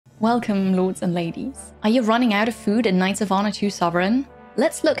Welcome, lords and ladies. Are you running out of food in Knights of Honor 2 Sovereign?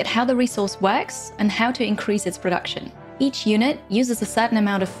 Let's look at how the resource works and how to increase its production. Each unit uses a certain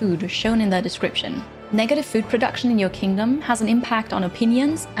amount of food shown in their description. Negative food production in your kingdom has an impact on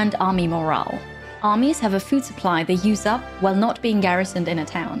opinions and army morale. Armies have a food supply they use up while not being garrisoned in a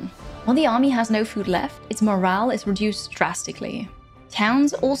town. When the army has no food left, its morale is reduced drastically.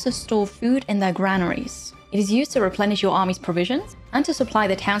 Towns also store food in their granaries. It is used to replenish your army's provisions and to supply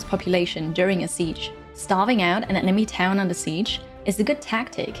the town's population during a siege. Starving out an enemy town under siege is a good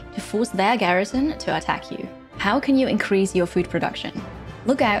tactic to force their garrison to attack you. How can you increase your food production?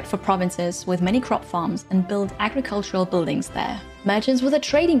 Look out for provinces with many crop farms and build agricultural buildings there. Merchants with a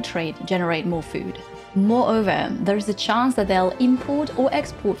trading trade generate more food. Moreover, there is a chance that they'll import or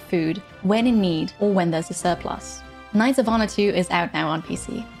export food when in need or when there's a surplus. Knights of Honor 2 is out now on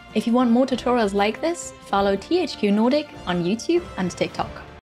PC. If you want more tutorials like this, follow THQ Nordic on YouTube and TikTok.